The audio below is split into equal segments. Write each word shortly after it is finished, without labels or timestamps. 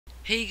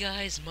Hey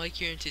guys, Mike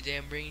here, and today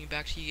I'm bringing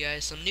back to you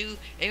guys some new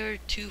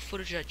AR2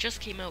 footage that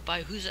just came out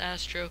by Who's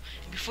Astro.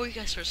 And before you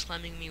guys start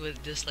slamming me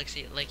with dislikes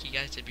like you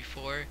guys did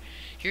before,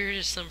 here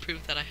is some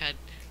proof that I had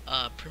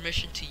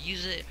permission to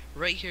use it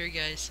right here,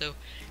 guys. So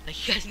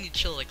like, you guys need to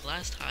chill. Like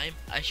last time,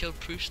 I showed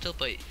proof still,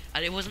 but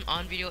it wasn't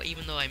on video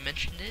even though I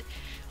mentioned it.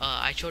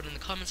 I showed it in the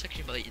comment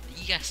section, but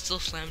you guys still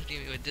slammed me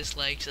with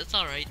dislikes. It's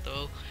alright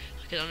though.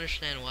 I can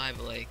understand why,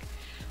 but like,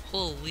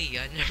 holy,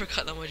 I never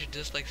got that much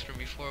dislikes from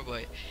before,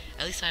 but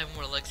at least I have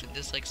more likes than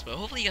dislikes. But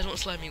hopefully you guys won't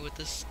slap me with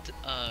this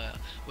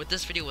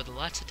video with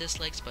lots of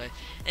dislikes. But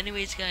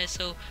anyways, guys,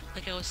 so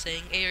like I was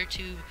saying,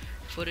 AR2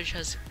 footage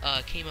has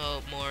came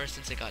out more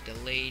since it got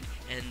delayed,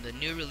 and the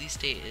new release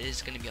date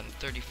is going to be on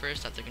the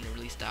 31st, that they're going to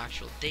release the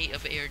actual date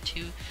of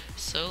AR2.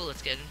 So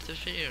let's get into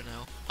this video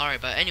now.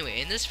 Alright, but anyway,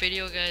 in this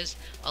video, guys,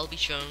 I'll be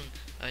showing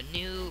a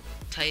new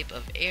type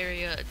of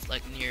area. It's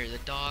like near the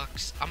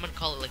docks. I'm gonna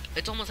call it like,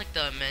 it's almost like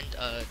the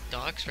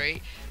docks,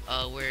 right?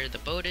 Where the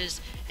boat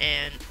is,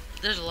 and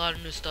there's a lot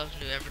of new stuff,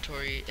 new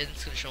inventory, and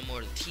it's gonna show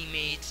more of the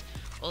teammates,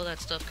 all that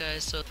stuff,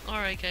 guys. So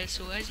alright, guys,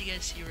 so as you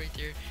guys see right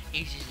there,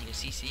 he's using a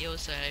CCO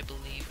site, I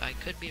believe. I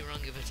could be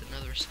wrong if it's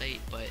another site,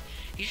 but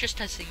he's just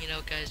testing it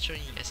out, guys, showing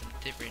you guys some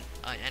different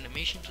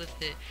animations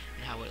with it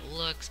and how it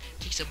looks.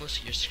 Takes up most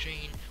of your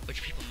screen,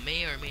 which people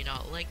may or may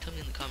not like. Tell me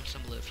in the comments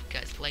down below if you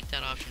guys like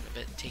that option of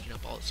it taking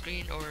up all the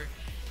screen, or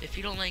if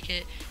you don't like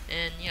it.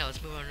 And yeah,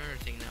 let's move on to another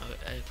thing now.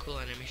 A cool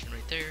animation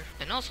right there.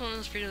 And also in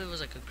this video, there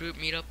was like a group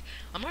meetup.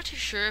 I'm not too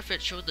sure if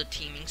it showed the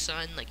teaming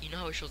sign, like, you know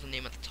how it shows the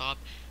name at the top.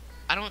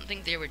 I don't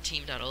think they were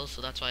teamed at all,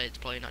 so that's why it's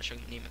probably not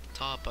showing the name at the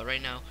top. But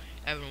right now,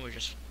 everyone was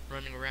just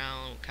running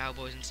around with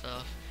cowboys and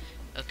stuff,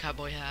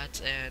 cowboy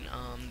hats, and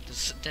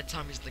the dead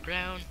zombies in the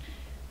ground.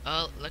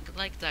 Look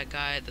like that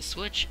guy. The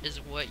switch is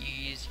what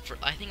you use for,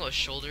 I think it was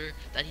shoulder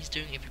that he's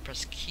doing. If you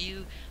press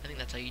Q, I think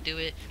that's how you do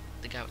it.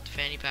 The guy with the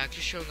fanny pack,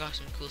 just showing off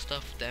some cool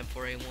stuff with the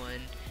M4A1.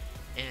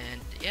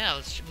 And yeah,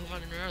 let's move on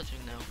to another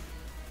thing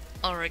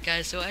now. Alright,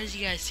 guys, so as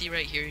you guys see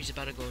right here, he's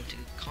about to go into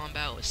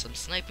combat with some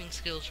sniping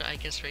skills, I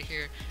guess, right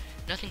here.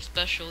 Nothing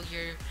special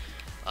here.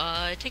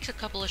 It takes a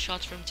couple of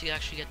shots for him to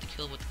actually get the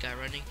kill with the guy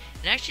running.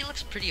 It actually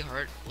looks pretty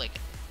hard. Like,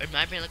 in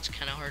my opinion, it looks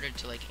kind of harder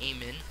to like aim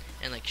in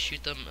and like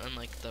shoot them on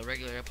like the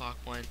regular Epoch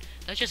one.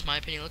 That's just my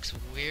opinion. It looks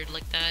weird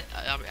like that.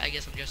 I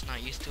guess I'm just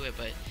not used to it,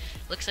 but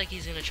looks like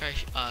he's gonna try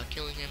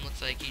killing him.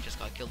 Looks like he just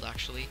got killed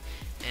actually.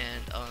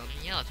 And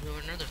yeah, let's move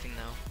on to another thing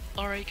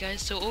now. Alright,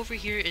 guys, so over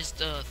here is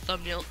the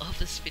thumbnail of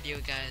this video,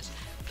 guys.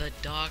 The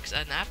docks,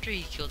 and after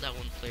he killed that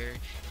one player,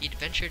 he'd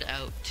ventured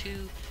out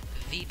to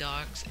the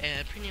docks,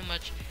 and pretty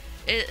much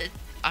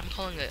I'm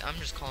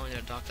just calling it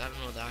a dock. I don't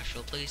know the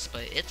actual place,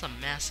 but it's a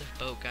massive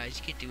boat, guys.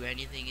 You could do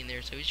anything in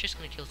there. So he's just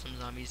gonna kill some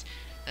zombies.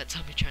 That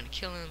zombie trying to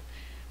kill him,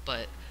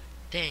 but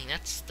dang,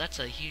 that's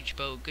a huge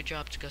boat. Good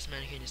job to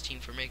Cosmetic and his team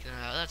for making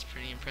that out. That's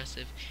pretty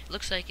impressive. It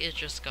looks like it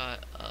just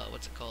got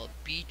what's it called,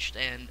 beached,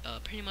 and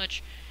pretty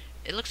much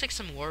it looks like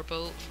some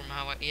warboat from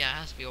how yeah, it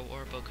has to be a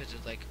warboat because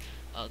there's like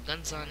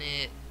guns on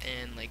it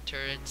and like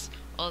turrets,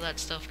 all that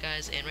stuff,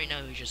 guys. And right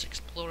now we're just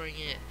exploring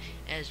it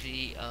as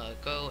we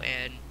go.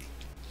 And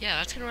yeah,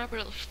 that's gonna wrap it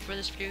up for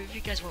this video. If you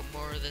guys want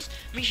more of this,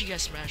 make sure you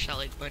guys smash that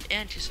like button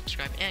and to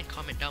subscribe and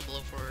comment down below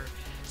for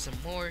some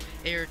more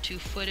AR2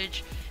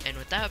 footage. And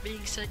with that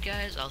being said,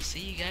 guys, I'll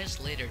see you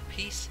guys later.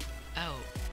 Peace out.